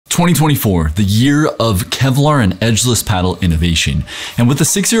2024, the year of Kevlar and edgeless paddle innovation. And with the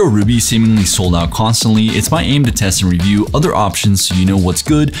 6.0 Ruby seemingly sold out constantly, it's my aim to test and review other options so you know what's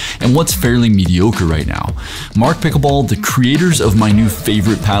good and what's fairly mediocre right now. Mark Pickleball, the creators of my new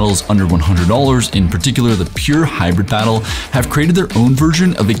favorite paddles under $100, in particular the pure hybrid paddle, have created their own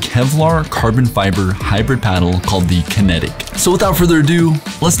version of a Kevlar carbon fiber hybrid paddle called the Kinetic. So without further ado,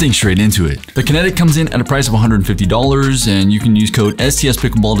 let's dig straight into it. The Kinetic comes in at a price of $150 and you can use code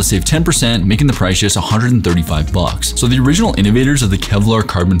STSPickleball to save 10%, making the price just $135. So the original innovators of the Kevlar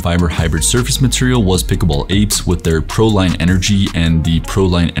carbon fiber hybrid surface material was Pickleball Apes with their Proline Energy and the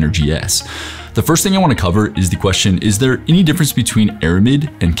Proline Energy S. The first thing I want to cover is the question, is there any difference between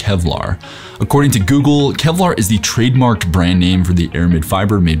aramid and Kevlar? According to Google, Kevlar is the trademarked brand name for the aramid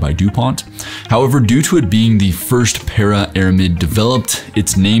fiber made by DuPont. However, due to it being the first para-aramid developed,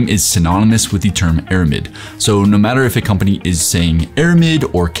 its name is synonymous with the term aramid. So no matter if a company is saying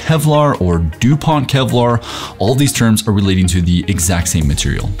aramid or Kevlar or DuPont Kevlar, all these terms are relating to the exact same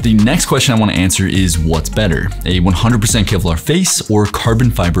material. The next question I want to answer is what's better, a 100% Kevlar face or carbon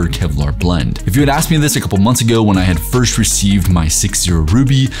fiber Kevlar blend? If you had asked me this a couple months ago when I had first received my 6.0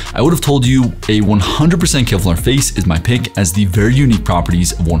 Ruby, I would have told you a 100% Kevlar face is my pick, as the very unique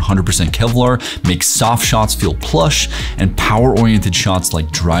properties of 100% Kevlar make soft shots feel plush and power-oriented shots like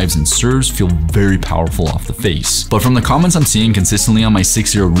drives and serves feel very powerful off the face. But from the comments I'm seeing consistently on my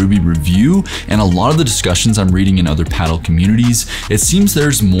 6.0 Ruby review and a lot of the discussions I'm reading in other paddle communities, it seems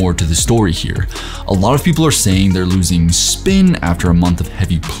there's more to the story here. A lot of people are saying they're losing spin after a month of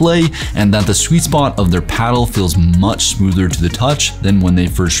heavy play and that the sweet spot of their paddle feels much smoother to the touch than when they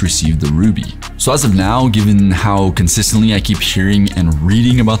first received the Ruby. So as of now, given how consistently I keep hearing and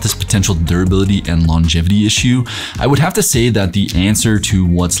reading about this potential durability and longevity issue, I would have to say that the answer to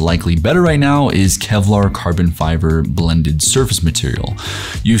what's likely better right now is Kevlar carbon fiber blended surface material.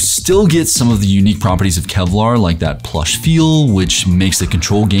 You still get some of the unique properties of Kevlar, like that plush feel, which makes the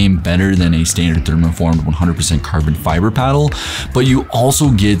control game better than a standard thermoformed 100% carbon fiber paddle, but you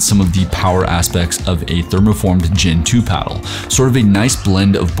also get some of the power aspects of a thermoformed Gen 2 paddle, sort of a nice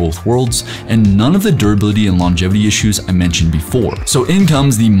blend of both worlds, and none of the durability and longevity issues I mentioned before. So in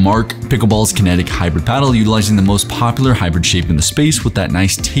comes the Mark Pickleball's Kinetic hybrid paddle, utilizing the most popular hybrid shape in the space with that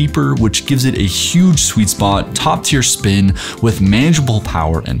nice taper, which gives it a huge sweet spot, top tier spin with manageable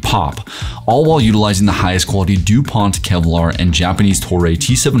power and pop, all while utilizing the highest quality DuPont Kevlar and Japanese Toray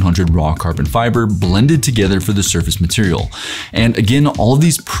T700 raw carbon fiber blended together for the surface material. And again, all of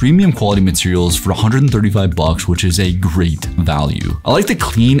these premium quality materials for $135, which is a great value. I like the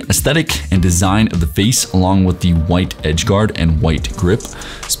clean aesthetic and design of the face along with the white edge guard and white grip.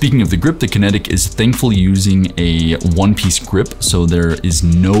 Speaking of the grip, the Kinetic is thankfully using a one-piece grip, so there is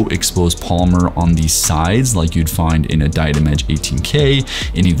no exposed polymer on the sides like you'd find in a Diadem Edge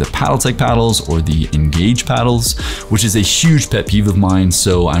 18K, any of the PaddleTech paddles or the Engage paddles, which is a huge pet peeve of mine.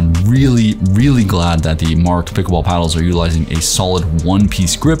 So I'm really glad that the Mark Pickleball paddles are utilizing a solid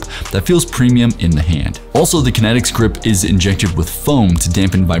one-piece grip that feels premium in the hand. Also, the Kinetic's grip is injected with foam to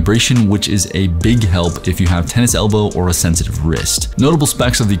dampen vibration, which is a big help if you have tennis elbow or a sensitive wrist. Notable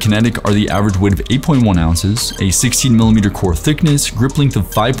specs of the Kinetic are the average weight of 8.1 ounces, a 16mm core thickness, grip length of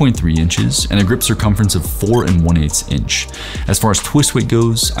 5.3 inches, and a grip circumference of 4 1/8 inch. As far as twist weight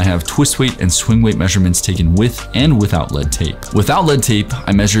goes, I have twist weight and swing weight measurements taken with and without lead tape. Without lead tape,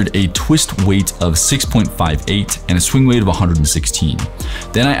 I measured a twist weight of 6.58 and a swing weight of 116.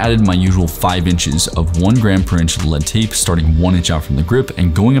 Then I added my usual 5 inches of 1 gram per inch lead tape, starting 1 inch out from the grip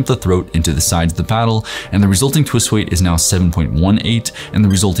and going up the throat into the sides of the paddle, and the resulting twist weight is now 7.18 and the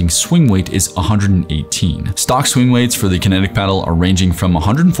resulting swing weight is 118. Stock swing weights for the Kinetic paddle are ranging from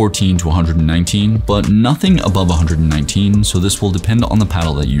 114 to 119, but nothing above 119, so this will depend on the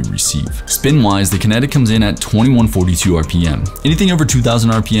paddle that you receive. Spin-wise, the Kinetic comes in at 2142 RPM. Anything over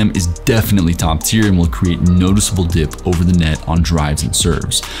 2000 RPM is definitely top tier and will create noticeable dip over the net on drives and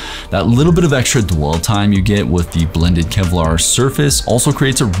serves. That little bit of extra dwell time you get with the blended Kevlar surface also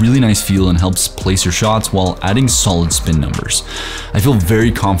creates a really nice feel and helps place your shots while adding solid spin numbers. I feel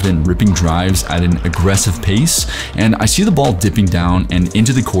very confident ripping drives at an aggressive pace, and I see the ball dipping down and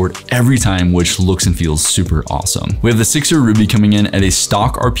into the court every time, which looks and feels super awesome. We have the 6.0 Ruby coming in at a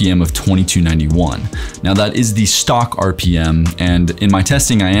stock RPM of 2291. Now that is the stock RPM, and in my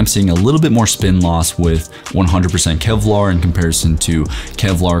testing I am seeing a little bit more spin loss with 100% Kevlar in comparison to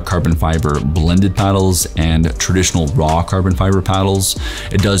Kevlar carbon fiber blended paddles and traditional raw carbon fiber paddles.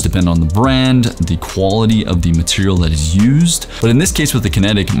 It does depend on the brand, the quality of the material that is used, but in this case with the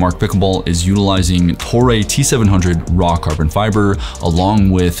Kinetic, Mark Pickleball is utilizing Toray T700 raw carbon fiber along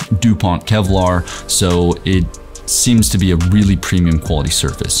with DuPont Kevlar, so it seems to be a really premium quality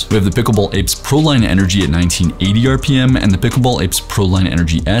surface. We have the Pickleball Apes Proline Energy at 1980 RPM and the Pickleball Apes Proline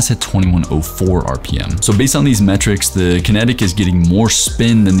Energy S at 2104 RPM. So based on these metrics, the Kinetic is getting more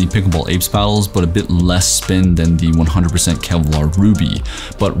spin than the Pickleball Apes paddles, but a bit less spin than the 100% Kevlar Ruby,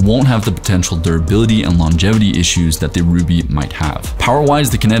 but won't have the potential durability and longevity issues that the Ruby might have. Power-wise,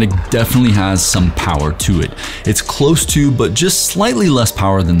 the Kinetic definitely has some power to it. It's close to, but just slightly less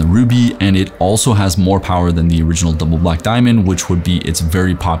power than the Ruby, and it also has more power than the original Double Black Diamond, which would be its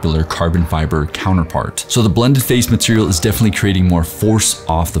very popular carbon fiber counterpart. So the blended face material is definitely creating more force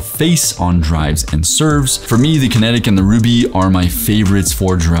off the face on drives and serves. For me, the Kinetic and the Ruby are my favorites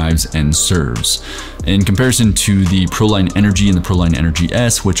for drives and serves. In comparison to the Proline Energy and the Proline Energy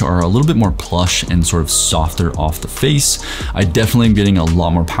S, which are a little bit more plush and sort of softer off the face, I definitely am getting a lot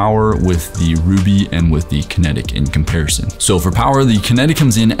more power with the Ruby and with the Kinetic in comparison. So for power, the Kinetic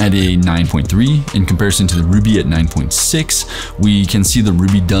comes in at a 9.3 in comparison to the Ruby at 9.6. We can see the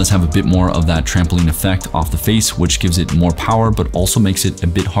Ruby does have a bit more of that trampoline effect off the face, which gives it more power, but also makes it a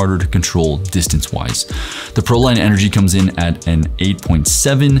bit harder to control distance-wise. The Proline Energy comes in at an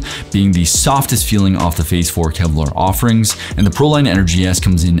 8.7, being the softest feeling off the face for Kevlar offerings, and the Proline Energy S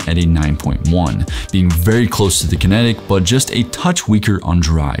comes in at a 9.1, being very close to the Kinetic, but just a touch weaker on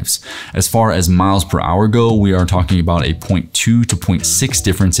drives. As far as miles per hour go, we are talking about a 0.2 to 0.6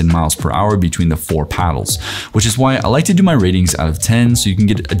 difference in miles per hour between the four paddles, which is why I like to do my ratings out of 10 so you can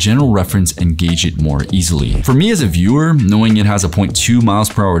get a general reference and gauge it more easily. For me as a viewer, knowing it has a 0.2 miles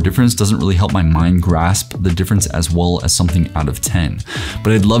per hour difference doesn't really help my mind grasp the difference as well as something out of 10.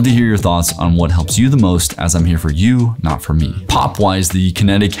 But I'd love to hear your thoughts on what helps you the most, as I'm here for you, not for me. Pop-wise, the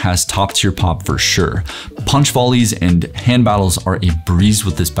Kinetic has top-tier pop for sure. Punch volleys and hand battles are a breeze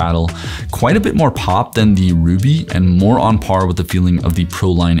with this battle. Quite a bit more pop than the Ruby and more on par with the feeling of the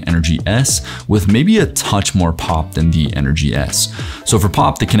Proline Energy S, with maybe a touch more pop than the Energy S. So for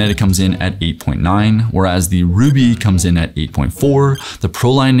pop, the Kinetic comes in at 8.9, whereas the Ruby comes in at 8.4, the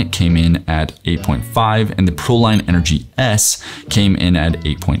Proline came in at 8.5, and the Proline Energy S came in at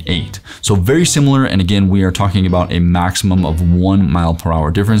 8.8. So very similar, and again, we are talking about a maximum of 1 mile per hour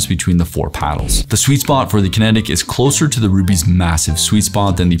difference between the four paddles. The sweet spot for the Kinetic is closer to the Ruby's massive sweet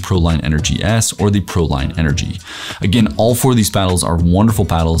spot than the Proline Energy S or the Proline Energy. Again, all four of these paddles are wonderful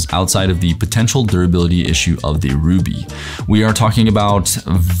paddles outside of the potential durability issue of the Ruby. We are talking about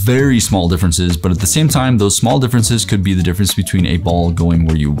very small differences, but at the same time, those small differences could be the difference between a ball going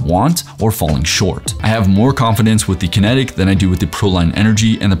where you want or falling short. I have more confidence with the Kinetic than I do with the Proline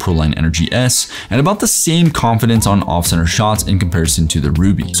Energy and the Proline Energy S, and about the same confidence on off-center shots in comparison to the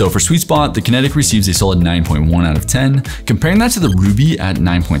Ruby. So for sweet spot, the Kinetic receives a solid 9.1 out of 10. Comparing that to the Ruby at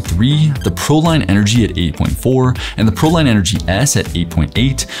 9.3, the Proline Energy at 8.4, and the Proline Energy S at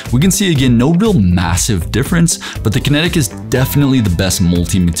 8.8, we can see again no real massive difference, but the Kinetic is definitely the best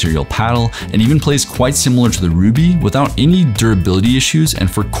multi-material paddle and even plays quite similar to the Ruby without any durability issues and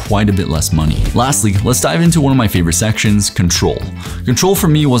for quite a bit less money. Lastly, let's dive into one of my favorite sections, control. Control for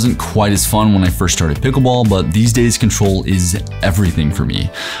me wasn't quite as fun when I first started pickleball, but these days control is everything for me.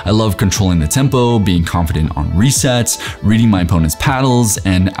 I love controlling the tempo, being confident on resets, reading my opponent's paddles,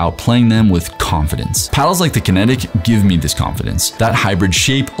 and outplaying them with confidence. Paddles like the Kinetic give me this confidence. That hybrid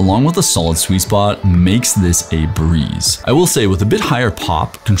shape, along with a solid sweet spot, makes this a breeze. I will say with a bit higher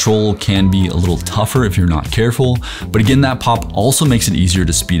pop, control can be a little tougher if you're not careful, but again, that pop also makes it easier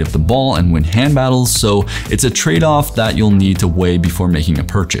to speed up the ball and win hand battles, so it's a trade-off that you'll need to weigh before making a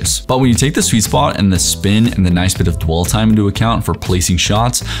purchase. But when you take the sweet spot and the spin and the nice bit of dwell time into account for placing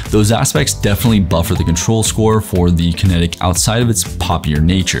shots, those aspects definitely buffer the control score for the Kinetic outside of its poppier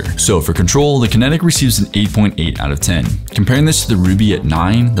nature. So for control, the Kinetic receives an 8.8 out of 10. Comparing this to the Ruby at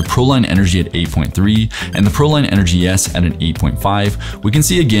 9, the Proline Energy at 8.3, and the Proline Energy S at an 8.5, we can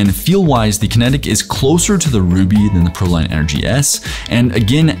see again, feel-wise, the Kinetic is closer to the Ruby than the Proline Energy S, and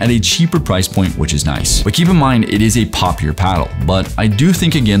again, at a cheaper price point, which is nice. But keep in mind, it is a poppier paddle, but I do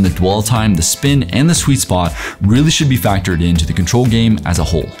think again, the dwell time, the spin, and the sweet spot really should be factored into the control game as a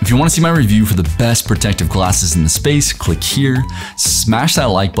whole. If you want to see my review for the best protective glasses in the space, click here, smash that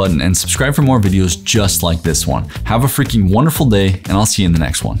like button, and subscribe for more videos just like this one. Have a freaking wonderful day, and I'll see you in the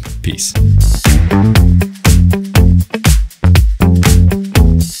next one. Peace.